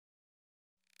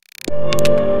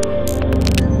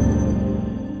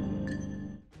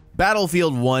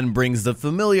Battlefield 1 brings the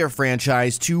familiar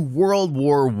franchise to World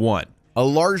War I, a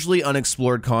largely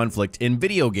unexplored conflict in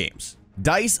video games.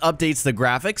 DICE updates the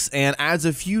graphics and adds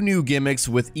a few new gimmicks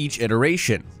with each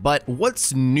iteration. But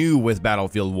what's new with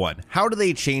Battlefield 1? How do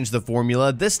they change the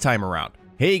formula this time around?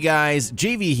 Hey guys,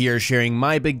 JV here sharing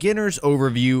my beginner's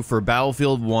overview for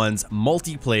Battlefield 1's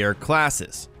multiplayer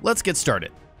classes. Let's get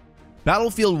started.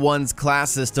 Battlefield 1's class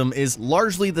system is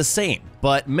largely the same,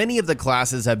 but many of the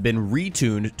classes have been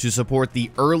retuned to support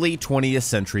the early 20th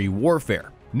century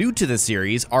warfare. New to the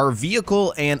series are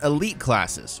vehicle and elite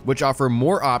classes, which offer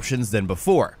more options than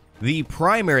before. The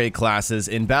primary classes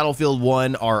in Battlefield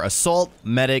 1 are Assault,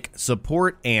 Medic,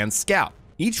 Support, and Scout.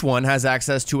 Each one has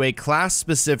access to a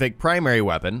class-specific primary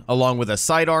weapon, along with a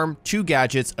sidearm, 2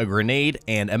 gadgets, a grenade,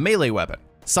 and a melee weapon.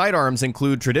 Sidearms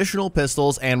include traditional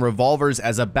pistols and revolvers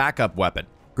as a backup weapon.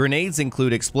 Grenades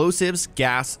include explosives,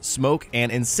 gas, smoke,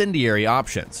 and incendiary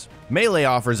options. Melee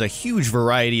offers a huge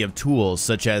variety of tools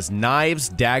such as knives,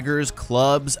 daggers,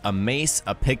 clubs, a mace,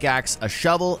 a pickaxe, a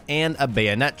shovel, and a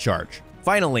bayonet charge.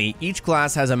 Finally, each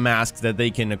class has a mask that they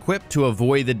can equip to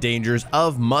avoid the dangers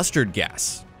of mustard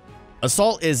gas.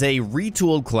 Assault is a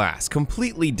retooled class,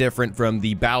 completely different from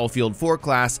the Battlefield 4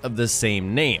 class of the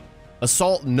same name.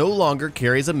 Assault no longer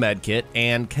carries a medkit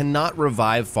and cannot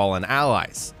revive fallen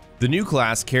allies. The new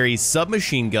class carries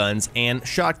submachine guns and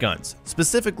shotguns,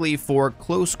 specifically for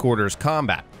close quarters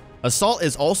combat. Assault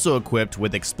is also equipped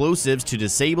with explosives to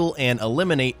disable and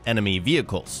eliminate enemy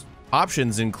vehicles.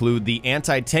 Options include the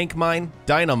anti-tank mine,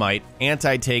 dynamite,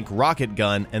 anti-tank rocket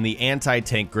gun, and the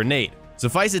anti-tank grenade.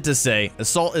 Suffice it to say,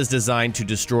 Assault is designed to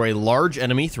destroy large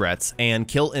enemy threats and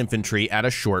kill infantry at a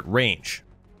short range.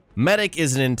 Medic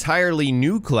is an entirely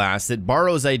new class that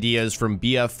borrows ideas from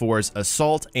BF4's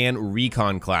Assault and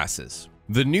Recon classes.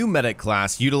 The new Medic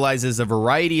class utilizes a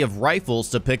variety of rifles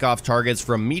to pick off targets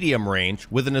from medium range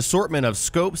with an assortment of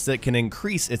scopes that can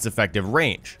increase its effective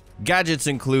range. Gadgets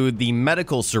include the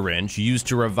medical syringe used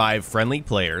to revive friendly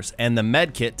players and the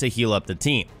medkit to heal up the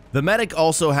team. The Medic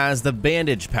also has the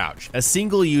bandage pouch, a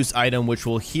single-use item which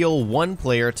will heal one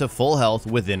player to full health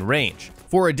within range.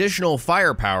 For additional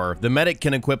firepower, the Medic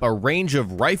can equip a range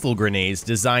of rifle grenades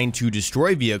designed to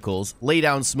destroy vehicles, lay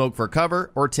down smoke for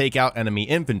cover, or take out enemy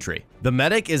infantry. The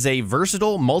Medic is a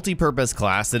versatile, multi-purpose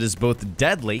class that is both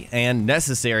deadly and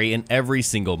necessary in every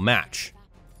single match.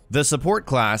 The Support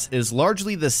class is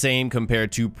largely the same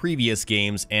compared to previous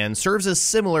games and serves a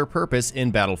similar purpose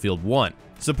in Battlefield 1.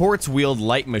 Supports wield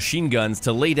light machine guns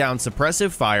to lay down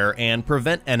suppressive fire and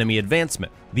prevent enemy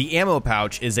advancement. The ammo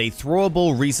pouch is a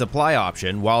throwable resupply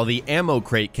option, while the ammo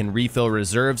crate can refill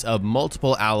reserves of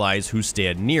multiple allies who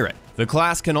stand near it. The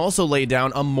class can also lay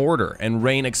down a mortar and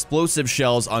rain explosive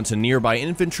shells onto nearby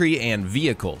infantry and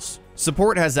vehicles.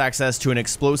 Support has access to an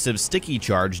explosive sticky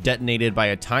charge detonated by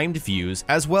a timed fuse,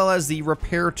 as well as the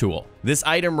repair tool. This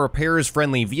item repairs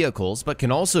friendly vehicles, but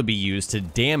can also be used to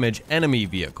damage enemy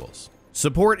vehicles.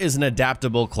 Support is an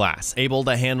adaptable class, able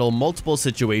to handle multiple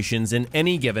situations in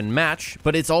any given match,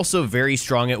 but it's also very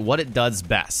strong at what it does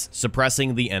best,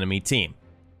 suppressing the enemy team.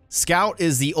 Scout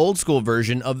is the old-school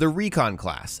version of the Recon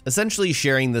class, essentially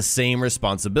sharing the same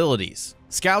responsibilities.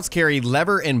 Scouts carry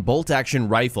lever and bolt-action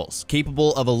rifles,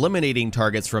 capable of eliminating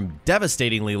targets from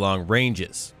devastatingly long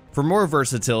ranges. For more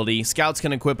versatility, Scouts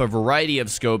can equip a variety of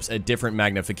scopes at different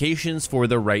magnifications for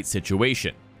the right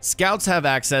situation. Scouts have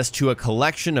access to a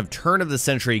collection of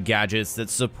turn-of-the-century gadgets that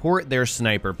support their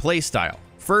sniper playstyle.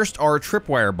 First are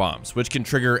tripwire bombs, which can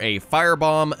trigger a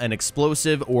firebomb, an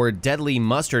explosive, or deadly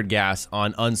mustard gas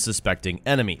on unsuspecting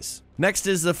enemies. Next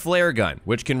is the flare gun,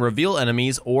 which can reveal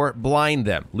enemies or blind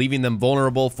them, leaving them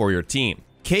vulnerable for your team.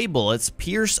 K-bullets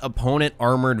pierce opponent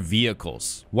armored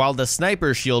vehicles, while the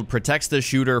sniper shield protects the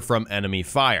shooter from enemy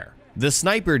fire. The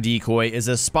sniper decoy is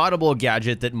a spottable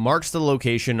gadget that marks the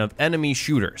location of enemy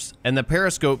shooters, and the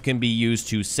periscope can be used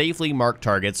to safely mark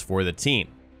targets for the team.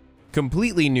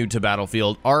 Completely new to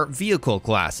Battlefield are vehicle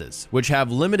classes, which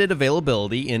have limited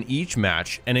availability in each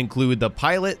match and include the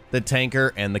pilot, the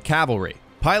tanker, and the cavalry.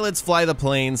 Pilots fly the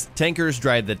planes, tankers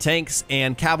drive the tanks,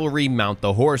 and cavalry mount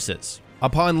the horses.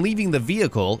 Upon leaving the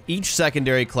vehicle, each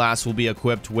secondary class will be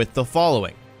equipped with the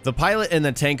following. The pilot and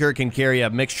the tanker can carry a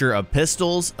mixture of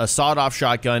pistols, a sawed-off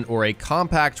shotgun, or a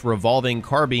compact revolving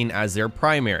carbine as their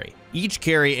primary. Each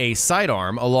carry a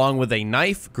sidearm along with a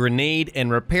knife, grenade,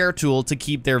 and repair tool to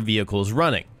keep their vehicles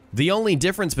running. The only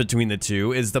difference between the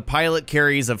two is the pilot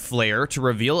carries a flare to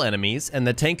reveal enemies, and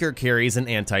the tanker carries an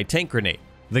anti-tank grenade.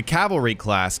 The cavalry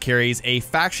class carries a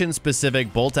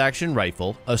faction-specific bolt-action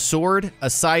rifle, a sword, a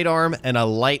sidearm, and a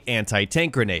light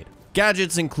anti-tank grenade.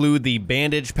 Gadgets include the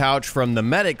bandage pouch from the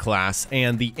Medic class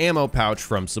and the ammo pouch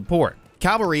from Support.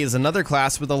 Cavalry is another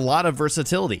class with a lot of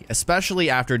versatility,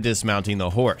 especially after dismounting the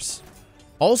horse.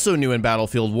 Also new in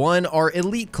Battlefield 1 are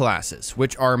elite classes,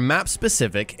 which are map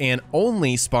specific and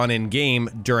only spawn in game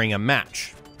during a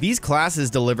match. These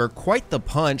classes deliver quite the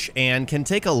punch and can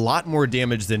take a lot more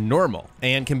damage than normal,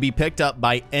 and can be picked up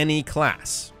by any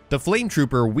class. The Flame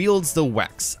Trooper wields the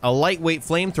Wex, a lightweight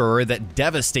flamethrower that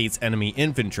devastates enemy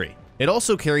infantry. It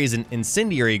also carries an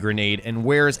incendiary grenade and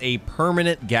wears a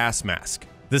permanent gas mask.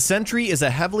 The Sentry is a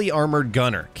heavily armored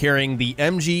gunner, carrying the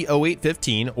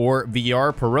MG0815 or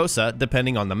VR Perosa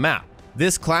depending on the map.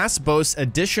 This class boasts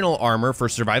additional armor for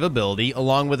survivability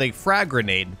along with a frag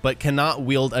grenade, but cannot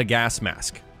wield a gas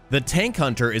mask. The Tank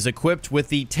Hunter is equipped with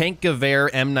the Tank Gewehr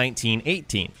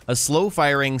M1918, a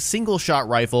slow-firing single-shot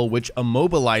rifle which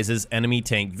immobilizes enemy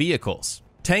tank vehicles.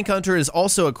 Tank Hunter is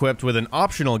also equipped with an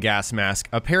optional gas mask,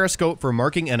 a periscope for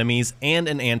marking enemies, and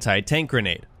an anti-tank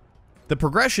grenade. The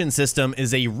progression system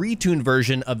is a retuned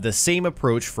version of the same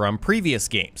approach from previous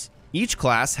games. Each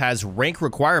class has rank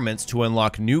requirements to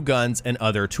unlock new guns and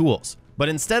other tools. But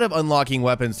instead of unlocking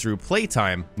weapons through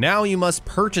playtime, now you must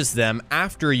purchase them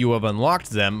after you have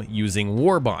unlocked them using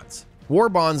war bonds. War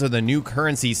bonds are the new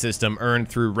currency system earned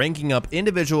through ranking up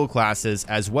individual classes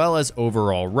as well as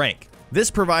overall rank. This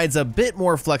provides a bit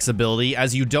more flexibility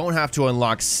as you don't have to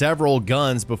unlock several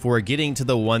guns before getting to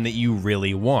the one that you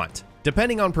really want.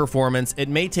 Depending on performance, it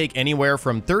may take anywhere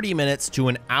from 30 minutes to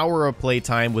an hour of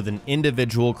playtime with an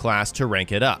individual class to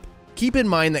rank it up. Keep in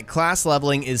mind that class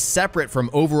leveling is separate from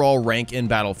overall rank in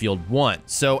Battlefield 1,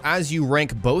 so as you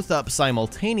rank both up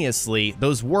simultaneously,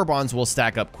 those war bonds will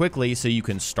stack up quickly so you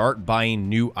can start buying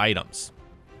new items.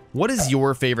 What is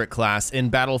your favorite class in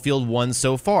Battlefield 1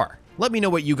 so far? Let me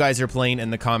know what you guys are playing in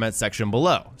the comments section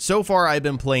below. So far, I've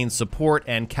been playing support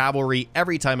and cavalry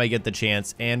every time I get the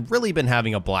chance and really been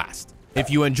having a blast. If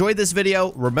you enjoyed this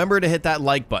video, remember to hit that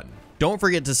like button. Don't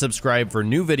forget to subscribe for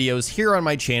new videos here on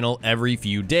my channel every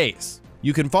few days.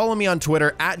 You can follow me on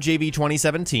Twitter at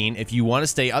JV2017 if you want to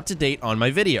stay up to date on my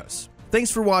videos.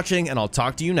 Thanks for watching, and I'll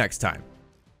talk to you next time.